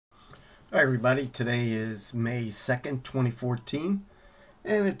Hi everybody, today is May 2nd, 2014,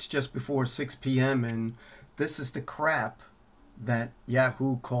 and it's just before 6 p.m. and this is the crap that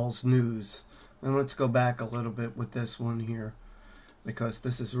Yahoo calls news. And let's go back a little bit with this one here, because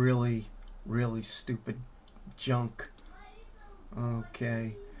this is really stupid junk.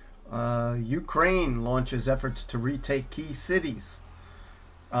 Okay. Ukraine launches efforts to retake key cities.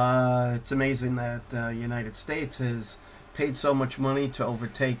 It's amazing that the United States has paid so much money to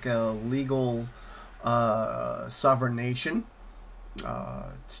overtake a legal sovereign nation.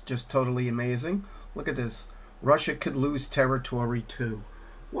 It's just totally amazing. Look at this. Russia could lose territory too.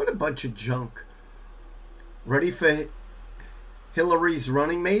 What a bunch of junk. Ready for Hillary's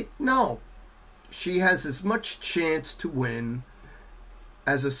running mate? No. She has as much chance to win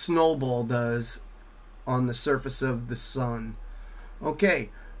as a snowball does on the surface of the sun. Okay,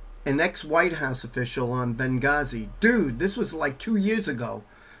 an ex-White House official on Benghazi. Dude, this was like 2 years ago.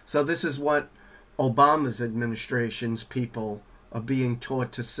 So this is what Obama's administration's people are being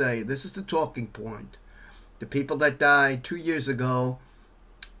taught to say. This is the talking point. The people that died 2 years ago,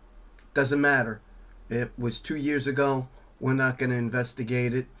 doesn't matter. It was 2 years ago. We're not going to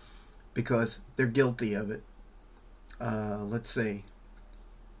investigate it because they're guilty of it. Let's see.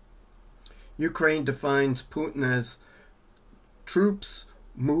 Ukraine defines Putin as troops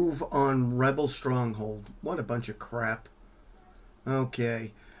move on rebel stronghold. What a bunch of crap.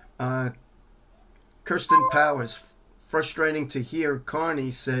 Okay. Kirsten Powers. Frustrating to hear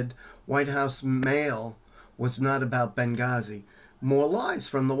Carney said White House mail was not about Benghazi. More lies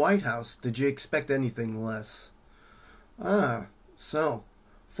from the White House. Did you expect anything less? So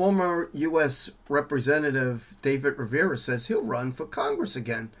former U.S. Representative David Rivera says he'll run for Congress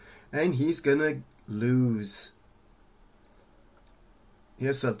again, and he's gonna lose.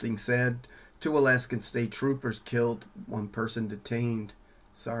 Here's something sad. 2 Alaskan state troopers killed, 1 person detained.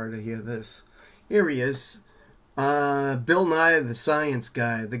 Sorry to hear this. Here he is. Bill Nye, the science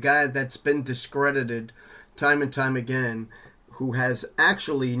guy, the guy that's been discredited time and time again, who has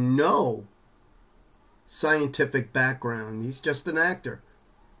actually no scientific background. He's just an actor.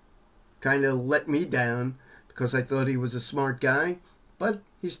 Kind of let me down because I thought he was a smart guy, but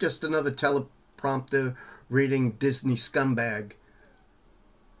he's just another teleprompter reading Disney scumbag.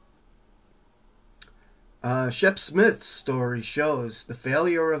 Shep Smith's story shows the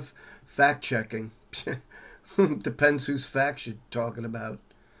failure of fact-checking. Depends whose facts you're talking about.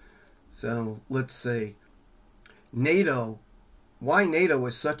 So, let's see. NATO. Why NATO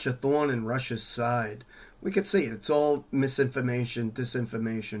is such a thorn in Russia's side. We could see it. It's all misinformation,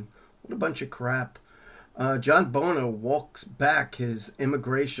 disinformation. What a bunch of crap. John Bono walks back his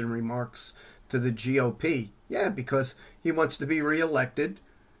immigration remarks to the GOP. Yeah, because he wants to be reelected.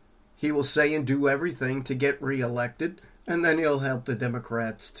 He will say and do everything to get reelected, and then he'll help the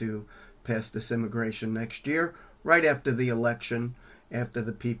Democrats to pass this immigration next year, right after the election, after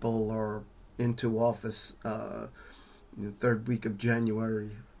the people are into office, the 3rd week of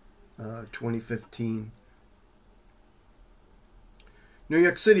January 2015. New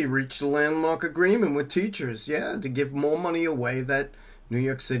York City reached a landmark agreement with teachers, to give more money away that New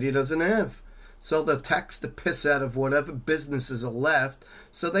York City doesn't have. So they'll tax the piss out of whatever businesses are left,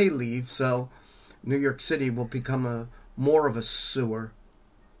 so they leave. So New York City will become more of a sewer.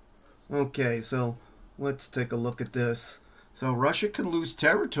 Okay, so let's take a look at this. So Russia can lose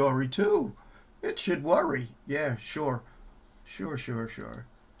territory too. It should worry. Yeah, sure.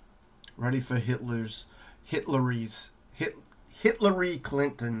 Ready for Hillary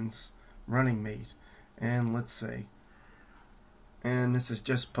Clinton's running mate. And let's see. And this is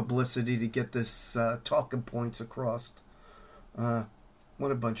just publicity to get this talking points across. What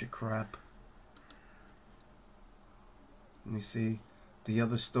a bunch of crap. Let me see the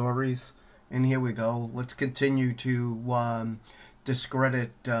other stories. And here we go. Let's continue to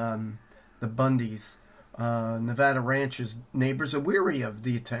discredit the Bundys. Nevada ranchers' neighbors are weary of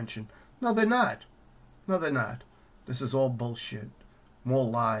the attention. No, they're not. No, they're not. This is all bullshit. More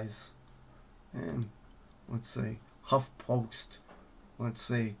lies. And let's see. HuffPost. Let's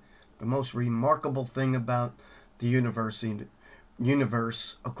see. The most remarkable thing about the universe,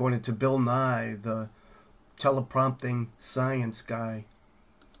 according to Bill Nye, the teleprompting science guy.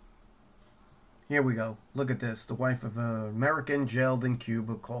 Here we go. Look at this. The wife of an American jailed in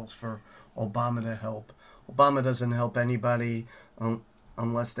Cuba calls for Obama to help. Obama doesn't help anybody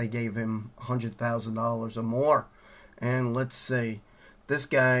unless they gave him $100,000 or more. And let's see. This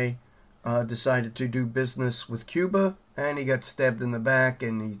guy decided to do business with Cuba, and he got stabbed in the back,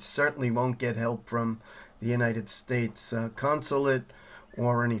 and he certainly won't get help from the United States consulate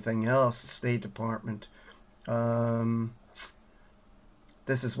or anything else, the State Department.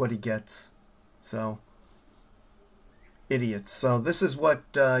 this is what he gets. So, idiots. So this is what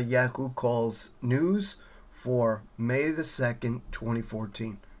Yahoo calls news for May the 2nd,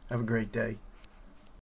 2014. Have a great day.